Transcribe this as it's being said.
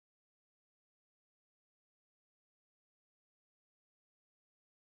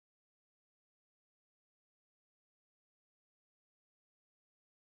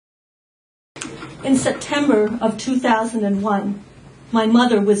In September of 2001, my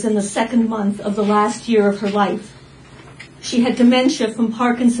mother was in the second month of the last year of her life. She had dementia from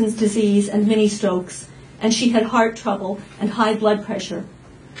Parkinson's disease and mini-strokes, and she had heart trouble and high blood pressure.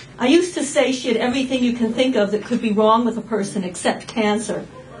 I used to say she had everything you can think of that could be wrong with a person except cancer,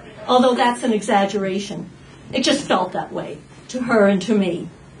 although that's an exaggeration. It just felt that way, to her and to me.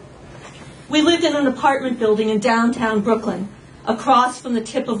 We lived in an apartment building in downtown Brooklyn, across from the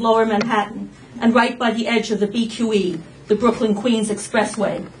tip of Lower Manhattan, and right by the edge of the BQE, the Brooklyn-Queens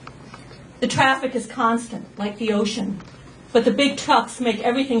Expressway. The traffic is constant, like the ocean, but the big trucks make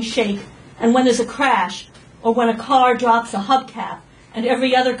everything shake, and when there's a crash, or when a car drops a hubcap, and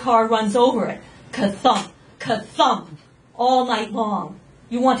every other car runs over it, ka-thump, ka-thump, all night long.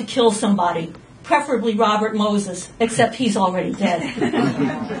 You want to kill somebody, preferably Robert Moses, except he's already dead.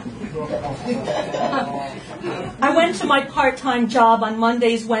 I went to my part-time job on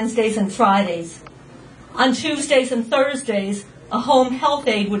Mondays, Wednesdays, and Fridays. On Tuesdays and Thursdays, a home health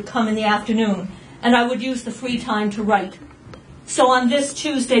aide would come in the afternoon, and I would use the free time to write. So on this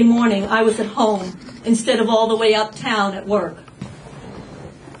Tuesday morning, I was at home instead of all the way uptown at work.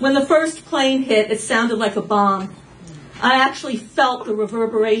 When the first plane hit, it sounded like a bomb. I actually felt the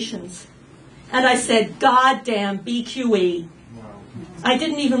reverberations. And I said, "Goddamn BQE." I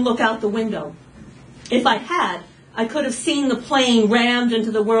didn't even look out the window. If I had, I could have seen the plane rammed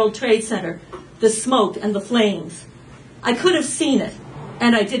into the World Trade Center, the smoke and the flames. I could have seen it,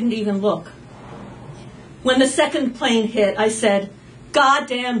 and I didn't even look. When the second plane hit, I said,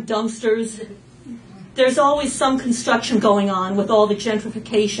 "Goddamn dumpsters." There's always some construction going on with all the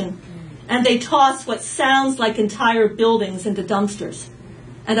gentrification, and they toss what sounds like entire buildings into dumpsters,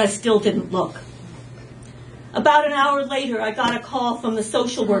 and I still didn't look. About an hour later, I got a call from the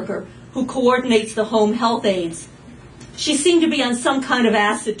social worker who coordinates the home health aides. She seemed to be on some kind of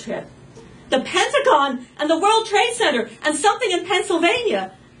acid trip. The Pentagon and the World Trade Center and something in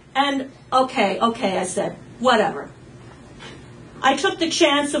Pennsylvania. And okay, I said, whatever. I took the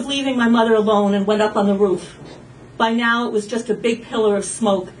chance of leaving my mother alone and went up on the roof. By now it was just a big pillar of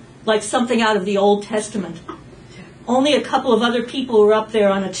smoke, like something out of the Old Testament. Only a couple of other people were up there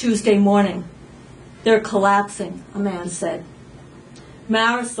on a Tuesday morning. "They're collapsing," a man said.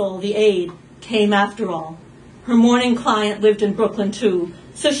 Marisol, the aide, came after all. Her morning client lived in Brooklyn too,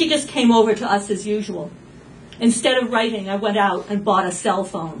 so she just came over to us as usual. Instead of writing, I went out and bought a cell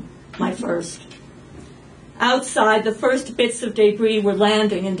phone, my first. Outside, the first bits of debris were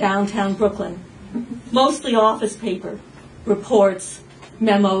landing in downtown Brooklyn. Mostly office paper, reports,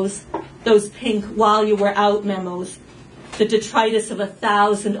 memos, those pink while you were out memos, the detritus of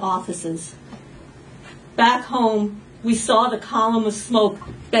 1,000 offices. Back home, we saw the column of smoke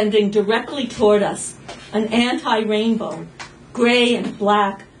bending directly toward us, an anti-rainbow, gray and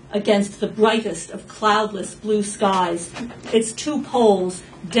black against the brightest of cloudless blue skies, its two poles,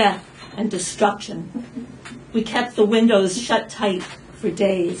 death and destruction. We kept the windows shut tight for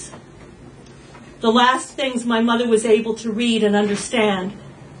days. The last things my mother was able to read and understand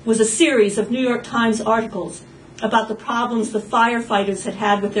was a series of New York Times articles about the problems the firefighters had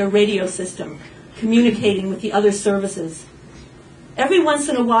had with their radio system, communicating with the other services. Every once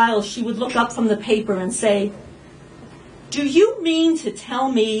in a while, she would look up from the paper and say, "Do you mean to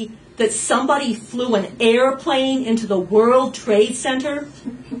tell me that somebody flew an airplane into the World Trade Center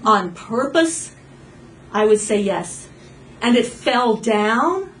on purpose?" I would say yes. "And it fell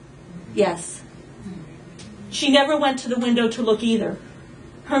down?" Yes. She never went to the window to look either.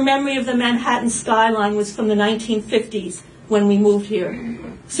 Her memory of the Manhattan skyline was from the 1950s when we moved here,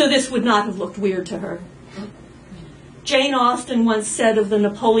 so this would not have looked weird to her. Jane Austen once said of the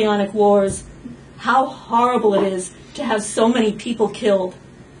Napoleonic Wars, "How horrible it is to have so many people killed,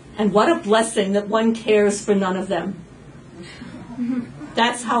 and what a blessing that one cares for none of them."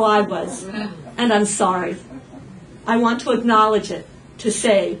 That's how I was, and I'm sorry. I want to acknowledge it, to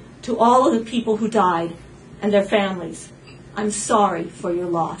say to all of the people who died and their families, I'm sorry for your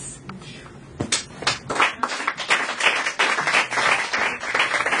loss.